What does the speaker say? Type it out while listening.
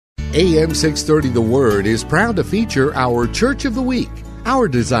AM 630 The Word is proud to feature our Church of the Week. Our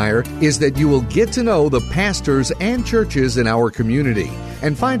desire is that you will get to know the pastors and churches in our community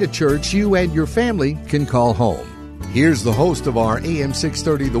and find a church you and your family can call home. Here's the host of our AM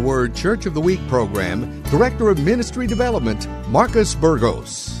 630 The Word Church of the Week program, Director of Ministry Development, Marcus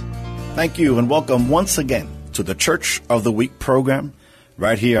Burgos. Thank you and welcome once again to the Church of the Week program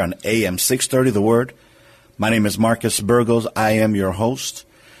right here on AM 630 The Word. My name is Marcus Burgos. I am your host.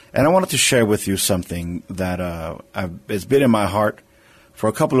 And I wanted to share with you something that it's been in my heart for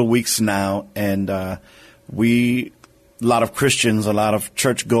a couple of weeks now. And a lot of Christians, a lot of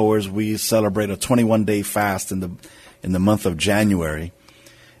churchgoers, we celebrate a 21-day fast in the month of January.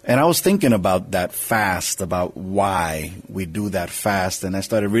 And I was thinking about that fast, about why we do that fast. And I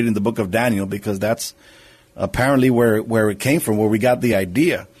started reading the book of Daniel because that's apparently where it came from, where we got the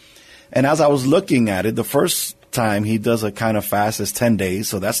idea. And as I was looking at it, the first time he does a kind of fast is 10 days,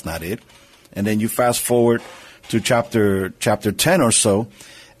 so that's not it. And then you fast forward to chapter 10 or so,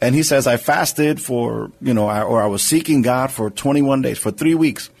 and he says, I fasted for, I was seeking God for 21 days, for 3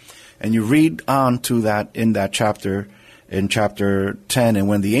 weeks. And you read on to that in chapter 10, and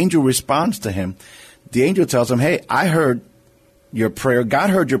when the angel responds to him, the angel tells him, hey, I heard your prayer, God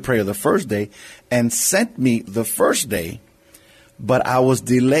heard your prayer the first day and sent me the first day, but I was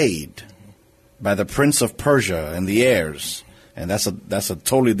delayed by the prince of Persia and the heirs. And that's a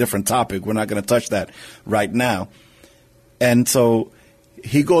totally different topic. We're not going to touch that right now. And so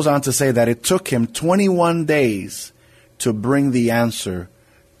he goes on to say that it took him 21 days to bring the answer,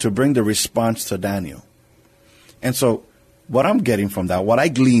 to bring the response to Daniel. And so what I'm getting from that, what I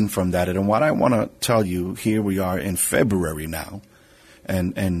glean from that, and what I want to tell you, here we are in February now,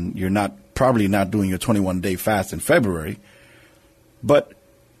 and you're probably not doing your 21-day fast in February, but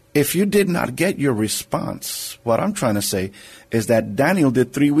if you did not get your response, what I'm trying to say is that Daniel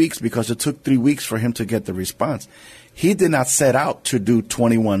did 3 weeks because it took 3 weeks for him to get the response. He did not set out to do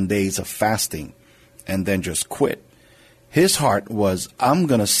 21 days of fasting and then just quit. His heart was, I'm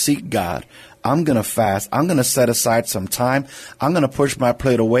going to seek God. I'm going to fast. I'm going to set aside some time. I'm going to push my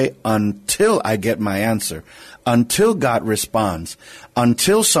plate away until I get my answer, until God responds,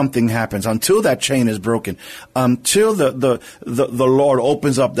 until something happens, until that chain is broken, until the Lord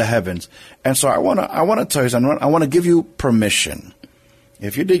opens up the heavens. And so I want to tell you, I want to give you permission.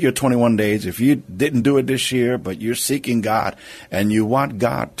 If you did your 21 days, if you didn't do it this year, but you're seeking God and you want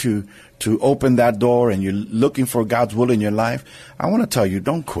God to open that door and you're looking for God's will in your life, I want to tell you,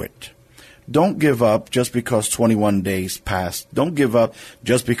 don't quit. Don't give up just because 21 days passed. Don't give up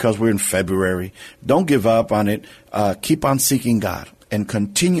just because we're in February. Don't give up on it. Keep on seeking God and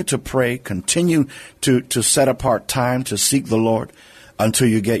continue to pray. Continue to set apart time to seek the Lord until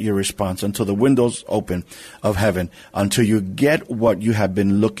you get your response, until the windows open of heaven, until you get what you have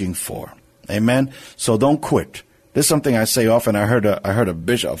been looking for. Amen. So don't quit. This is something I say often. I heard a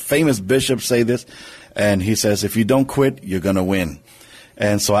bishop, a famous bishop, say this, and he says, if you don't quit, you're going to win.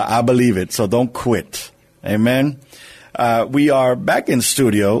 And so I believe it. So don't quit. Amen. We are back in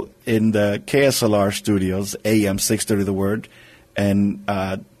studio in the KSLR studios, AM 630 The Word. And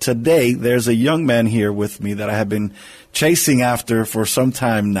today there's a young man here with me that I have been chasing after for some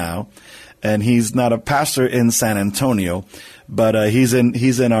time now. And he's not a pastor in San Antonio, but he's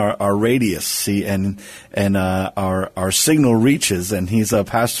in our radius, see, and our signal reaches, and he's a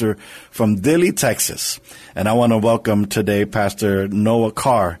pastor from Dilley, Texas. And I want to welcome today Pastor Noah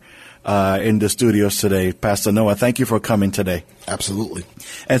Carr in the studios today. Pastor Noah, thank you for coming today. Absolutely.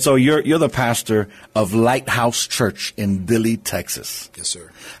 And so you're the pastor of Lighthouse Church in Dilley, Texas. Yes,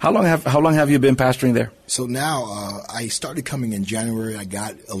 sir. How long have you been pastoring there? So now I started coming in January.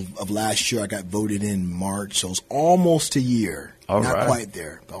 Of last year. I got voted in March, so it's almost a year. All Not right. quite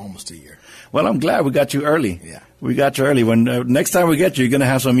there, but almost a year. Well, I'm glad we got you early. Yeah. We got you early. When next time we get you, you're going to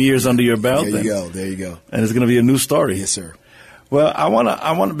have some years under your belt. There you go. And it's going to be a new story. Yes, sir. Well, I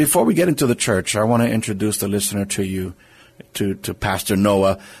want to, before we get into the church, I want to introduce the listener to you, to Pastor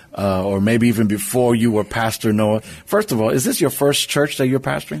Noah, or maybe even before you were Pastor Noah. First of all, is this your first church that you're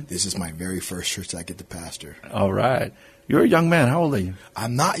pastoring? This is my very first church that I get to pastor. All right. You're a young man. How old are you?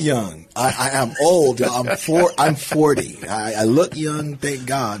 I'm not young. I am old. I'm 40. I look young, thank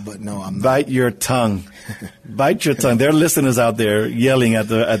God, but no, I'm not. Bite your tongue. Bite your tongue. There are listeners out there yelling at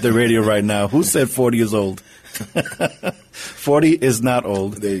the radio right now. Who said 40 is old? 40 is not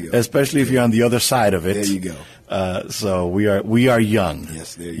old. There you go. Especially if you're on the other side of it. There you go. So we are young.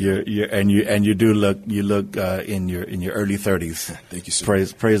 Yes, there you go. And you do look in your early 30s. Thank you, sir.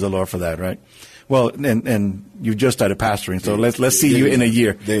 Praise the Lord for that, right? Well, and you just started pastoring, so let's see you in a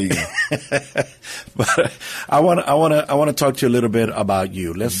year. There you go. But I want to talk to you a little bit about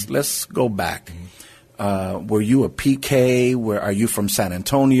you. Let's go back. Were you a PK? Are you from San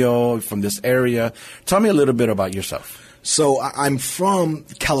Antonio, from this area? Tell me a little bit about yourself. So I'm from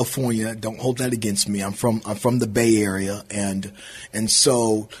California. Don't hold that against me. I'm from the Bay Area, and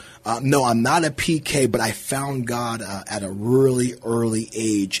so no, I'm not a PK, but I found God at a really early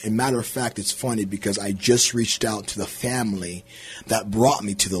age. And matter of fact, it's funny because I just reached out to the family that brought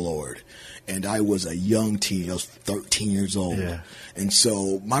me to the Lord, and I was a young teen. I was 13 years old, and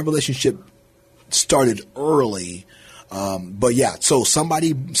so my relationship started early. But yeah, so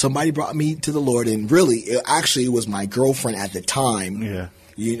somebody brought me to the Lord, and really, it was my girlfriend at the time. Yeah.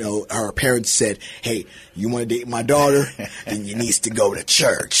 You know, her parents said, "Hey, you want to date my daughter? Then you need to go to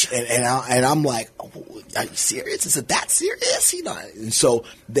church." And I'm like, oh, "Are you serious? Is it that serious?" You know. And so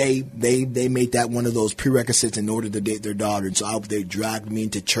they made that one of those prerequisites in order to date their daughter. And so they dragged me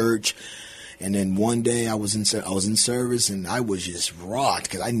into church. And then one day I was in service, and I was just rocked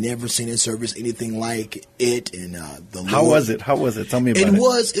because I never seen in service anything like it. And the How was it? Tell me about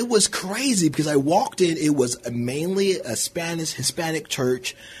it. It was crazy because I walked in. It was mainly a Hispanic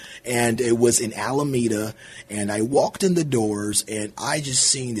church, and it was in Alameda. And I walked in the doors, and I just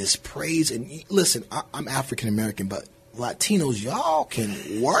seen this praise. And listen, I'm African American, but Latinos, y'all can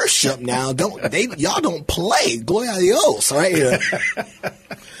worship now. Y'all don't play. Gloria a Dios, right?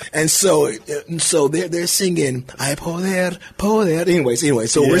 And so they're singing "Ay poder, poder." Anyway,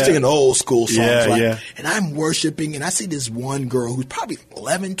 so we're singing old school songs, right? Yeah. And I'm worshiping, and I see this one girl who's probably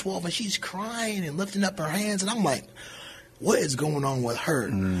 11, 12, and she's crying and lifting up her hands, and I'm like, what is going on with her?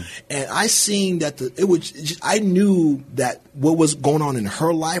 And I seen that I knew that what was going on in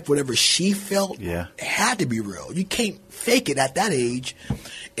her life, whatever she felt, it had to be real. You can't fake it at that age.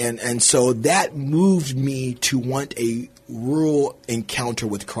 And so that moved me to want a real encounter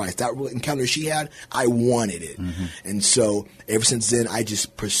with Christ. That real encounter she had, I wanted it. And so ever since then, I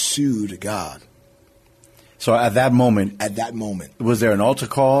just pursued God. So at that moment, was there an altar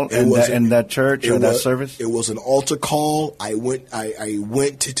call in that church or that service? It was an altar call. I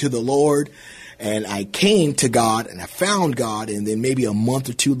went to the Lord, and I came to God, and I found God. And then maybe a month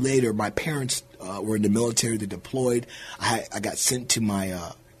or two later, my parents were in the military. They deployed. I got sent to my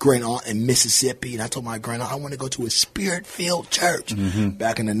grand aunt in Mississippi, and I told my grand aunt I want to go to a Spirit-filled church.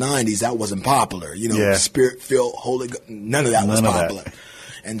 Back in the 90s, that wasn't popular. You know, Spirit-filled, Holy Ghost, none of that was popular.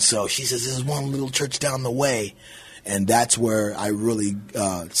 And so she says, "There's one little church down the way." And that's where I really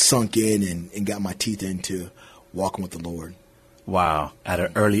sunk in and got my teeth into walking with the Lord. Wow. At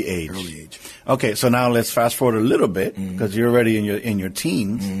an early age. Okay, so now let's fast forward a little bit because you're already in your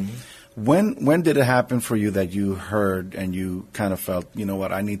teens. When did it happen for you that you heard and you kind of felt, you know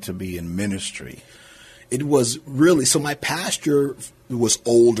what, I need to be in ministry? It was really, so my pastor was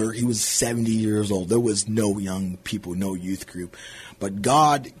older. He was 70 years old. There was no young people, no youth group. But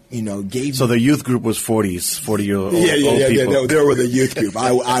God, gave So the youth group was 40-year-old yeah, people. No, there was a youth group.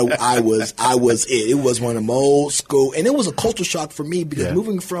 I was it. It was one of them old school. And it was a culture shock for me because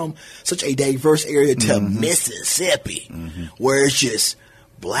moving from such a diverse area to Mississippi, where it's just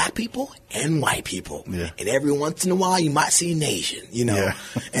black people and white people. And every once in a while you might see an Asian,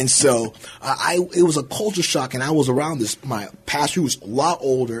 And so it was a culture shock, and I was around my pastor who was a lot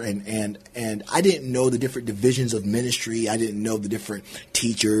older, and I didn't know the different divisions of ministry. I didn't know the different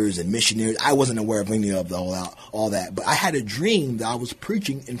teachers and missionaries. I wasn't aware of any of all that. But I had a dream that I was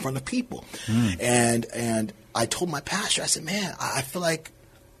preaching in front of people. And I told my pastor, I said, "Man, I feel like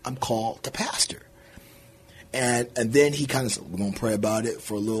I'm called to pastor." And then he kind of said, "We're going to pray about it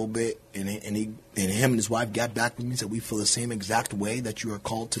for a little bit." And him and his wife got back with me and said, "We feel the same exact way that you are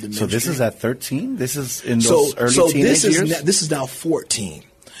called to the ministry." So this is at 13? This is in those early teenage years? This is now 14.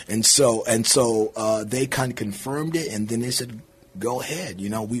 And so they kind of confirmed it, and then they said, "Go ahead.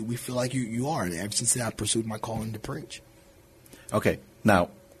 We feel like you are." And ever since then, I pursued my calling to preach. Okay. Now,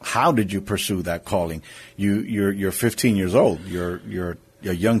 how did you pursue that calling? You're 15 years old. You're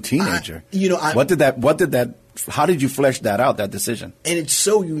a young teenager. How did you flesh that out, that decision? And it's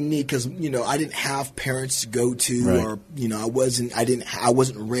so unique because, I didn't have parents to go to, or, I wasn't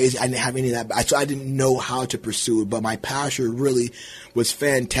raised, I didn't have any of that. So I didn't know how to pursue it. But my pastor really was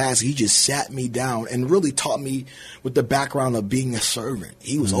fantastic. He just sat me down and really taught me with the background of being a servant.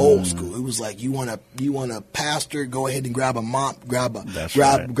 He was old school. It was like, you want a pastor, go ahead and grab a mop, grab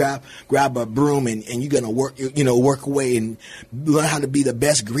a broom, and you're going to work away and learn how to be the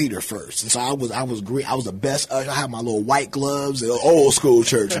best greeter first. And so I was the best I had my little white gloves, old school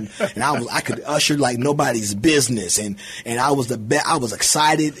church, and I could usher like nobody's business, and I was I was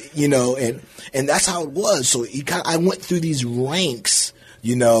excited, you know, and that's how it was. So I went through these ranks,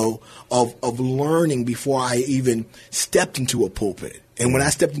 you know, of learning before I even stepped into a pulpit. And when I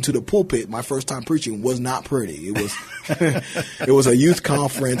stepped into the pulpit, my first time preaching was not pretty. It was it was a youth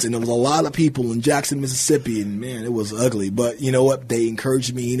conference, and there was a lot of people in Jackson, Mississippi, and man, it was ugly. But you know what? They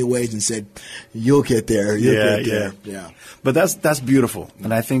encouraged me anyways and said, "You'll get there. You'll get there." Yeah. But that's beautiful,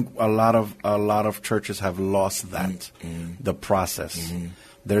 and I think a lot of churches have lost that the process. Mm-hmm.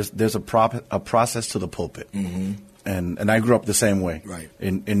 There's a process to the pulpit, and I grew up the same way. Right.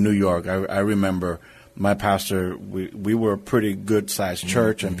 In New York, I remember. My pastor, we were a pretty good-sized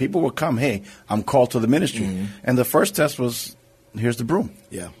church, and people would come, hey, I'm called to the ministry. And the first test was, here's the broom.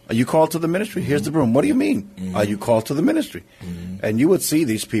 Yeah. Are you called to the ministry? Here's the broom. What do you mean? Are you called to the ministry? And you would see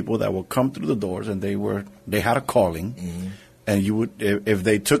these people that would come through the doors, and they had a calling. And you would, if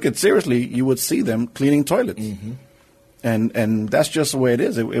they took it seriously, you would see them cleaning toilets. And that's just the way it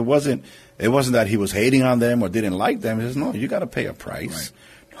is. It wasn't that he was hating on them or didn't like them. He says, no, you got to pay a price. Right.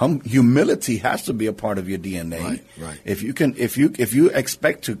 Humility has to be a part of your DNA. Right. If you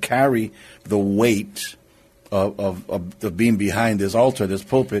expect to carry the weight of being behind this altar, this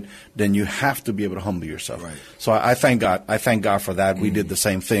pulpit, then you have to be able to humble yourself. Right. So I thank God. I thank God for that. We did the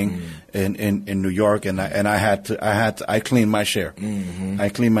same thing in New York, and I cleaned my share. I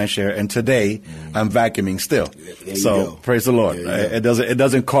cleaned my share, and today I'm vacuuming still. So praise the Lord. It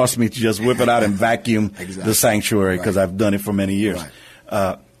doesn't cost me to just whip it out and vacuum the sanctuary because I've done it for many years.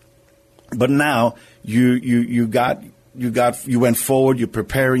 Right. But now you went forward. You're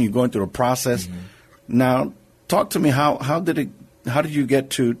preparing. You're going through a process. Now, talk to me. How did you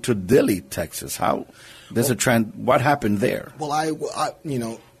get to Dilley, Texas? What happened there? Well, I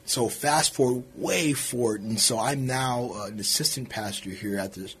so fast forward, way forward, and so I'm now an assistant pastor here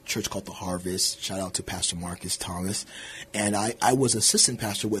at the church called The Harvest. Shout out to Pastor Marcus Thomas, and I was assistant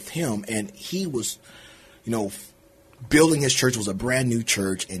pastor with him, and he was, building his church. Was a brand new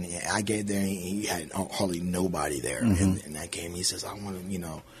church, and I get there, and he had hardly nobody there. And I came, he says, I want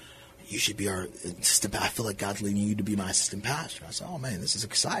to, you should be our assistant pastor. I feel like God's leading you to be my assistant pastor. I said, oh man, this is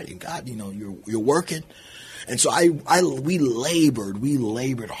exciting. God, you're working. And so we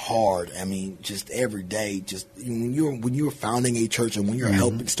labored hard. I mean, just every day, just when you're founding a church and when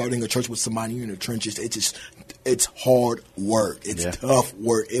you're starting a church with somebody, you're in the trenches, it's hard work. It's tough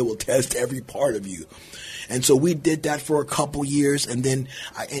work. It will test every part of you. And so we did that for a couple years, and then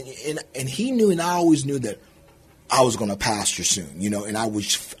and he knew, and I always knew that I was going to pastor soon, and I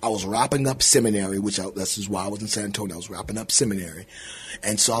was wrapping up seminary, this is why I was in San Antonio. I was wrapping up seminary,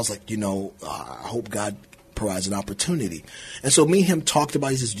 and so I was like, I hope God provides an opportunity. And so me and him talked about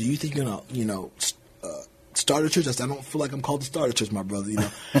it. He says, do you think you're going to, start a church? I said, I don't feel like I'm called to start a church, my brother.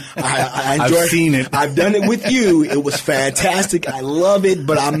 I enjoy I've seen it. I've done it with you. It was fantastic. I love it,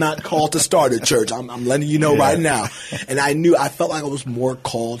 but I'm not called to start a church. I'm letting you know right now. And I felt like I was more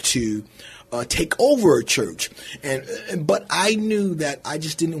called to take over a church. But I knew that I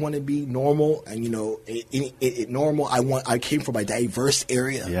just didn't want to be normal. And, normal. I came from a diverse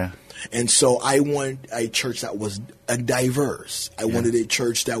area. Yeah. And so I wanted a church that was diverse. I wanted a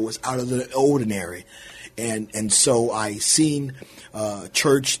church that was out of the ordinary. And so I seen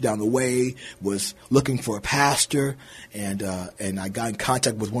church down the way, was looking for a pastor, and I got in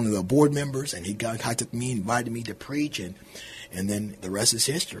contact with one of the board members, and he got in contact with me, invited me to preach, and then the rest is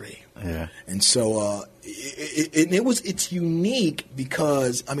history. Yeah. And so it's unique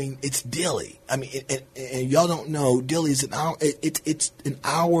because it's Dilley. And y'all don't know, Dilley is an hour. It's an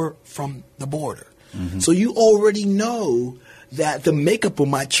hour from the border, so you already know that the makeup of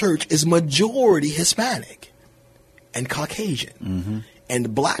my church is majority Hispanic and Caucasian.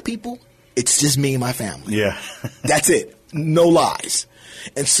 And black people, it's just me and my family. Yeah. That's it. No lies.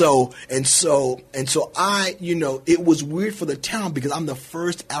 And so I, it was weird for the town because I'm the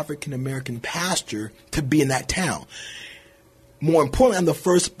first African-American pastor to be in that town. More importantly, I'm the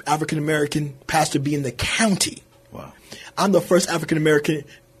first African-American pastor to be in the county. Wow. I'm the first African-American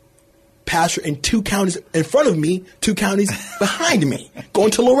pastor in 2 counties in front of me, 2 counties behind me,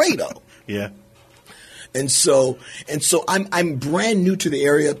 going to Laredo. Yeah. And so I'm brand new to the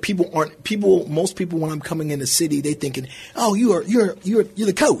area. Most people when I'm coming in the city, they thinking, oh, you're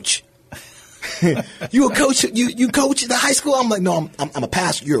the coach. You a coach? You coach at the high school? I'm like, no, I'm a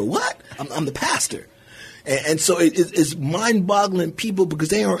pastor. You're a what? I'm the pastor. And so it's mind-boggling people because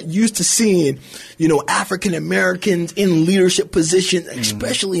they aren't used to seeing, African Americans in leadership positions,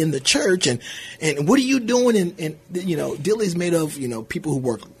 especially in the church. And what are you doing? And Dilley's made of, people who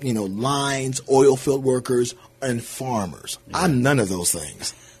work, lines, oil field workers, and farmers. Yeah. I'm none of those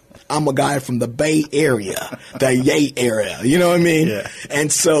things. I'm a guy from the Bay Area, the Yay area. You know what I mean? Yeah.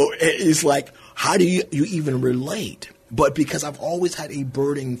 And so it's like, how do you even relate? But because I've always had a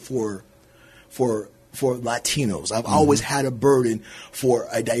burden for Latinos. I've always had a burden for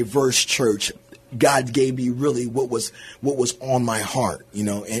a diverse church. God gave me really what was on my heart,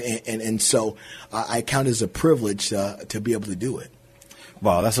 and so I count it as a privilege to be able to do it.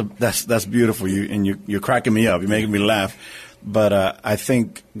 Wow, that's beautiful. You're cracking me up. You're making me laugh. But I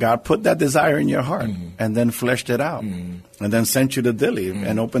think God put that desire in your heart and then fleshed it out and then sent you to Dilley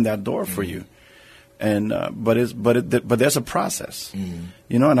and opened that door for you. And but there's a process, and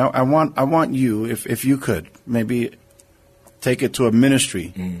I want you, if you could maybe take it to a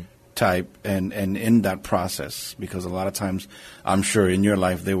ministry type and in that process, because a lot of times I'm sure in your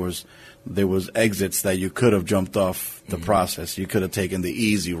life there was exits that you could have jumped off the process. You could have taken the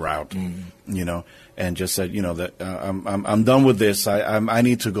easy route, and just said, that I'm done with this. I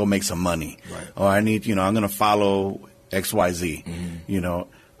need to go make some money, right. Or I need, I'm going to follow XYZ,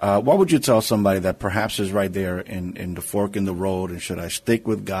 What would you tell somebody that perhaps is right there in the fork in the road, and should I stick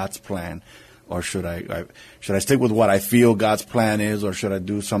with God's plan, or should I stick with what I feel God's plan is, or should I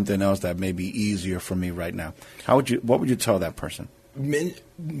do something else that may be easier for me right now? What would you tell that person?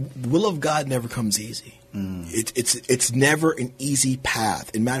 Will of God never comes easy. It's never an easy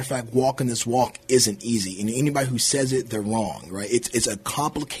path. And matter of fact, walking this walk isn't easy. And anybody who says it, they're wrong, right? It's a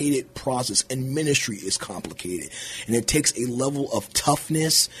complicated process, and ministry is complicated. And it takes a level of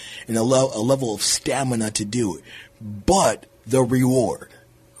toughness and a level of stamina to do it. But the reward,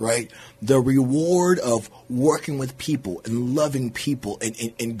 right? The reward of working with people and loving people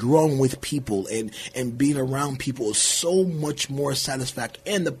and growing with people and being around people is so much more satisfactory.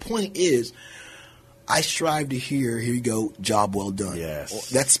 And the point is, I strive to hear, here you go, job well done.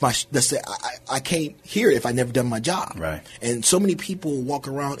 Yes. I can't hear it if I never done my job. Right. And so many people walk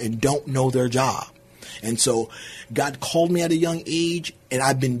around and don't know their job. And so God called me at a young age, and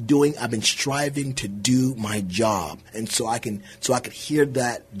I've been striving to do my job. And so I could hear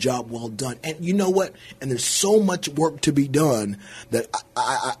that job well done. And you know what? And there's so much work to be done that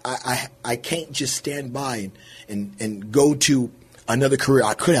I can't just stand by and go to another career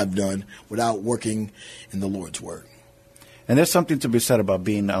I could have done without working in the Lord's Word. And there's something to be said about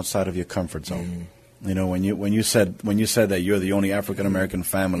being outside of your comfort zone. When you said that you're the only African American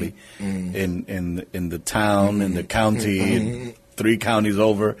family in the town, in the county, in 3 counties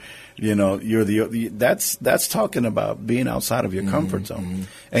over, that's talking about being outside of your comfort zone.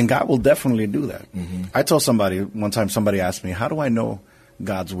 And God will definitely do that. I told somebody one time, somebody asked me, how do I know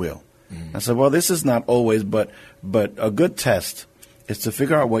God's will? I said, well, this is not always, but a good test is to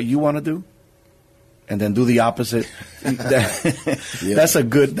figure out what you want to do, and then do the opposite. That's a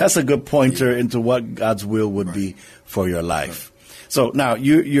good pointer into what God's will would be for your life. So now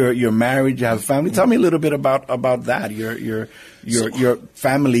you're married, you have a family. Tell me a little bit about that. Your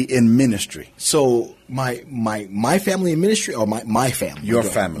family in ministry. So my family in ministry, or my family? Your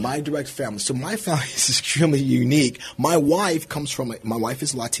family. My direct family. So my family is extremely unique. My wife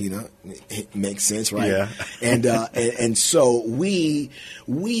is Latina. It makes sense, right? Yeah. And so we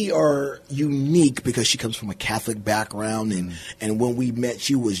are unique because she comes from a Catholic background, and when we met,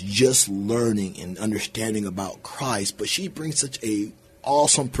 she was just learning and understanding about Christ, but she brings such a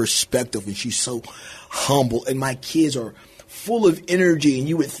awesome perspective, and she's so humble, and my kids are full of energy, and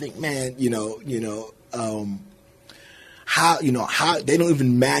you would think, man, how they don't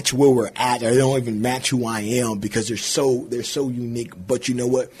even match where we're at, or they don't even match who I am, because they're so unique. But you know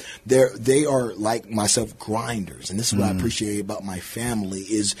what? They are like myself, grinders, and this is what I appreciate about my family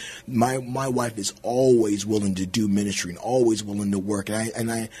is my wife is always willing to do ministry and always willing to work.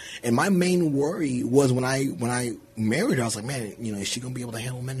 And my main worry was when I married her, I was like, man, is she going to be able to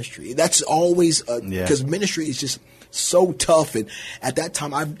handle ministry? That's always because ministry is just so tough, and at that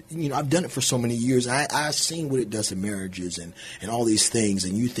time I've done it for so many years, and I've seen what it does to marriages and all these things,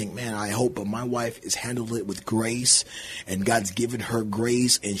 and you think, man, I hope, but my wife has handled it with grace, and God's given her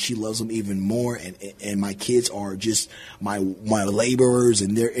grace, and she loves them even more, and my kids are just my laborers,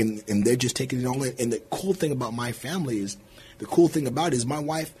 and they're just taking it all in. And the cool thing about my family is my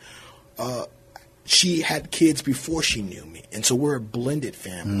wife, she had kids before she knew me, and so we're a blended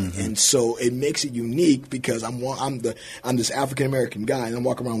family, and so it makes it unique because I'm this African American guy, and I'm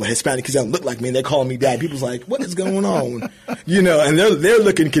walking around with Hispanic kids that don't look like me, and they're calling me dad. People's like, "What is going on?" And they're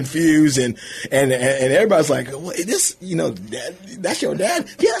looking confused, and everybody's like, well, "This, dad, that's your dad?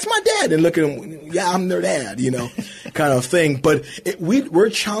 Yeah, that's my dad." And looking, yeah, I'm their dad, kind of thing. But we're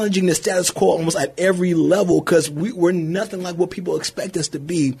challenging the status quo almost at every level because we're nothing like what people expect us to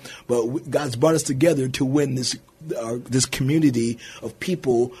be, but God's brought us together to win this community of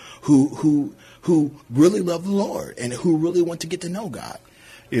people who really love the Lord and who really want to get to know God.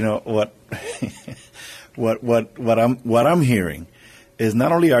 What I'm hearing is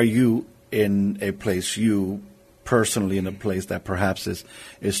not only are you in a place, you personally in a place that perhaps is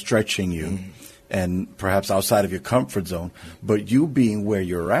stretching you and perhaps outside of your comfort zone, but you being where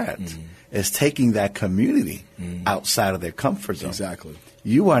you're at is taking that community outside of their comfort zone. Exactly.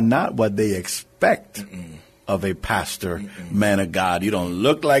 You are not what they expect of a pastor, man of God. You don't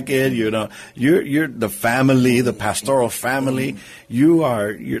look like it. You're the family, the pastoral family.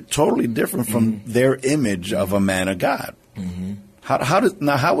 You're totally different from their image of a man of God.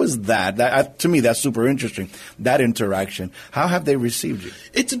 How is that? To me, that's super interesting. That interaction. How have they received you?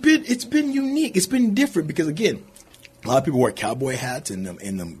 It's been unique. It's been different because again, a lot of people wear cowboy hats and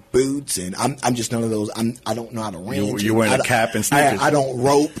them boots, and I'm just none of those. I don't know how to ranch. You're wearing a cap and sneakers. I don't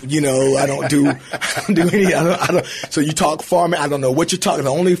rope. I don't do any. I don't. So you talk farming. I don't know what you're talking. The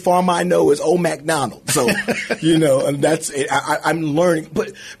only farm I know is Old MacDonald. So and that's it. I'm learning,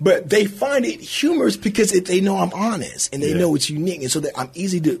 but they find it humorous because they know I'm honest and they know it's unique, and so that I'm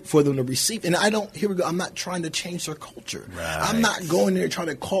easy for them to receive. And I don't. Here we go. I'm not trying to change their culture. Right. I'm not going there trying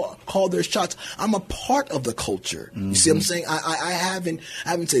to call their shots. I'm a part of the culture. You see what I'm saying? I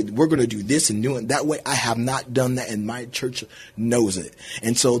haven't said we're going to do this and do it that way. I have not done that, and my church knows it.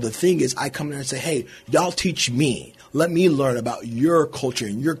 And so the thing is, I come there and say, hey, y'all teach me. Let me learn about your culture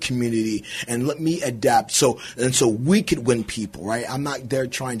and your community, and let me adapt so we could win people, right? I'm not there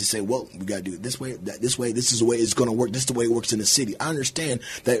trying to say, well, we got to do it this way, this way. This is the way it's going to work. This is the way it works in the city. I understand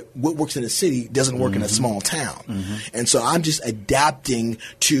that what works in the city doesn't work in a small town. And so I'm just adapting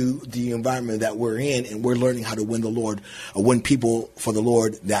to the environment that we're in, and we're learning how to win people for the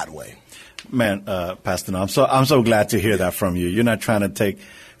Lord that way. Man, Pastor, I'm so glad to hear that from you. You're not trying to take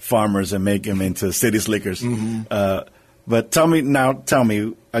farmers and make them into city slickers. But tell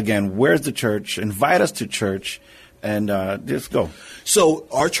me again, where's the church? Invite us to church and just go. So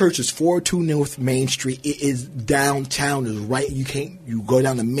our church is 402 North Main Street. It is downtown. Is right. You go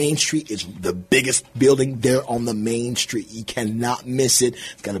down the Main Street. It's the biggest building there on the Main Street. You cannot miss it.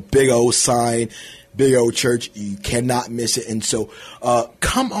 It's got a big old sign. Big old church, you cannot miss it. And so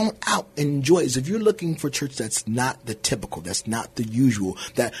come on out and enjoy it. If you're looking for church that's not the typical, that's not the usual,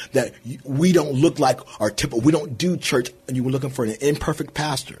 that we don't look like our typical, we don't do church, and you were looking for an imperfect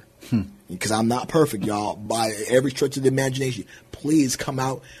pastor, because I'm not perfect, y'all, by every stretch of the imagination, please come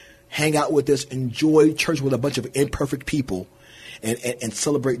out, hang out with us, enjoy church with a bunch of imperfect people, and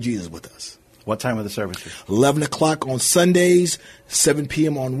celebrate Jesus with us. What time are the services? 11 o'clock on Sundays, 7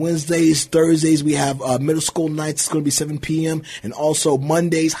 p.m. on Wednesdays. Thursdays, we have middle school nights. It's going to be 7 p.m. And also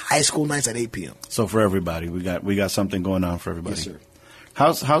Mondays, high school nights at 8 p.m. So for everybody, we got something going on for everybody. Yes, sir.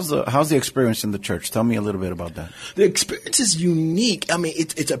 How's the experience in the church? Tell me a little bit about that. The experience is unique. I mean,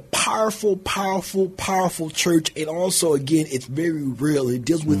 it's a powerful, powerful, powerful church, and also again, it's very real. It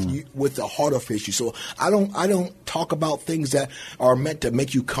deals with the heart of issue. So I don't talk about things that are meant to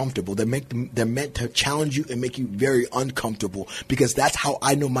make you comfortable. They're meant to challenge you and make you very uncomfortable, because that's how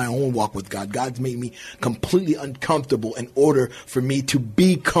I know my own walk with God. God's made me completely uncomfortable in order for me to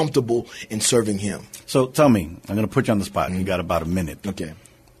be comfortable in serving Him. So tell me, I'm going to put you on the spot. You got about a minute. Okay.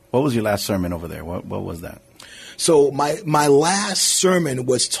 What was your last sermon over there? What was that? So my last sermon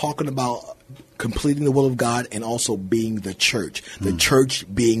was talking about completing the will of God and also being the church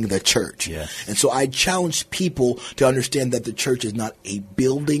being the church. Yes. And so I challenge people to understand that the church is not a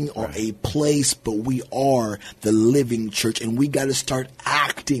building or a place, but we are the living church, and we got to start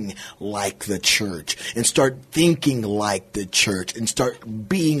acting like the church and start thinking like the church and start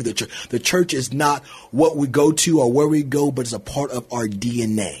being the church. The church is not what we go to or where we go, but it's a part of our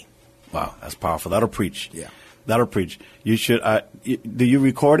DNA. Wow, that's powerful. That'll preach. Yeah. That'll preach. You should. Do you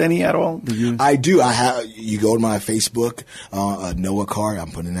record any at all? I do. I have. You go to my Facebook, Noah Carr. I'm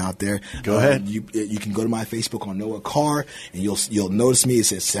putting it out there. Go ahead. You can go to my Facebook on Noah Carr, and you'll notice me. It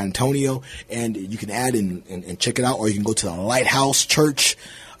says San Antonio, and you can add and check it out, or you can go to the Lighthouse Church,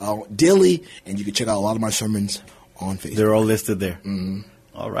 Dilly, and you can check out a lot of my sermons on Facebook. They're all listed there. Mm-hmm.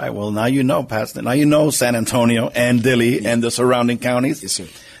 All right. Well, now you know, Pastor. Now you know San Antonio and Dilly and the surrounding counties. Yes, sir.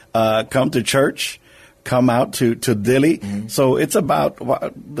 come to church. Come out to Dilley. Mm-hmm. So it's about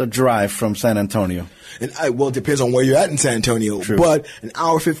the drive from San Antonio. And well, it depends on where you're at in San Antonio. True. But an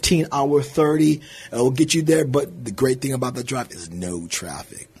hour 15, hour 30 will get you there. But the great thing about the drive is no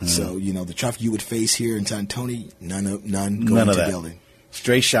traffic. Mm-hmm. So, the traffic you would face here in San Antonio, none going to the building.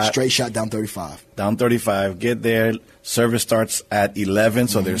 Straight shot down 35. Down 35. Get there. Service starts at 11,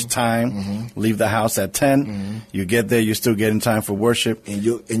 so there's time. Mm-hmm. Leave the house at 10. Mm-hmm. You get there, you still get in time for worship. And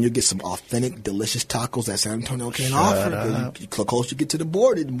you'll get some authentic, delicious tacos that San Antonio can offer. The closer you get to the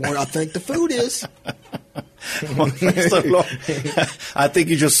border, the more authentic the food is. Well, praise the Lord. I think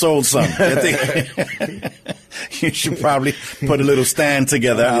you just sold some. I think you should probably put a little stand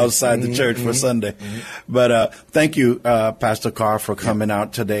together outside the church for Sunday. Mm-hmm. But thank you, Pastor Carr, for coming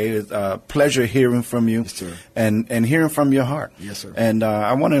out today. It's a pleasure hearing from you. Yes, sir. And hearing from your heart. Yes, sir. And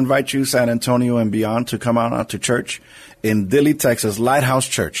I want to invite you, San Antonio and beyond, to come out to church in Dilley, Texas, Lighthouse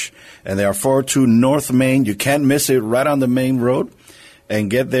Church. And they are 402 North Main. You can't miss it, right on the main road. And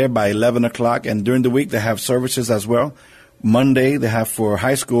get there by 11 o'clock. And during the week, they have services as well. Monday, they have for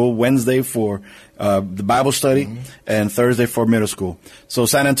high school. Wednesday for the Bible study. Mm-hmm. And Thursday for middle school. So,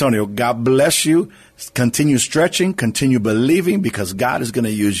 San Antonio, God bless you. Continue stretching. Continue believing, because God is going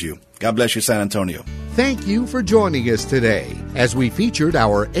to use you. God bless you, San Antonio. Thank you for joining us today as we featured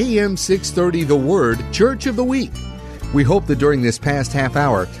our AM 630 The Word Church of the Week. We hope that during this past half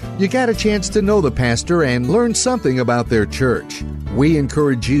hour, you got a chance to know the pastor and learn something about their church. We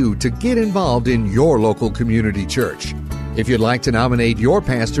encourage you to get involved in your local community church. If you'd like to nominate your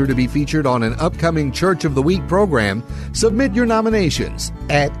pastor to be featured on an upcoming Church of the Week program, submit your nominations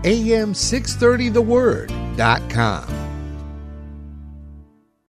at am630theword.com.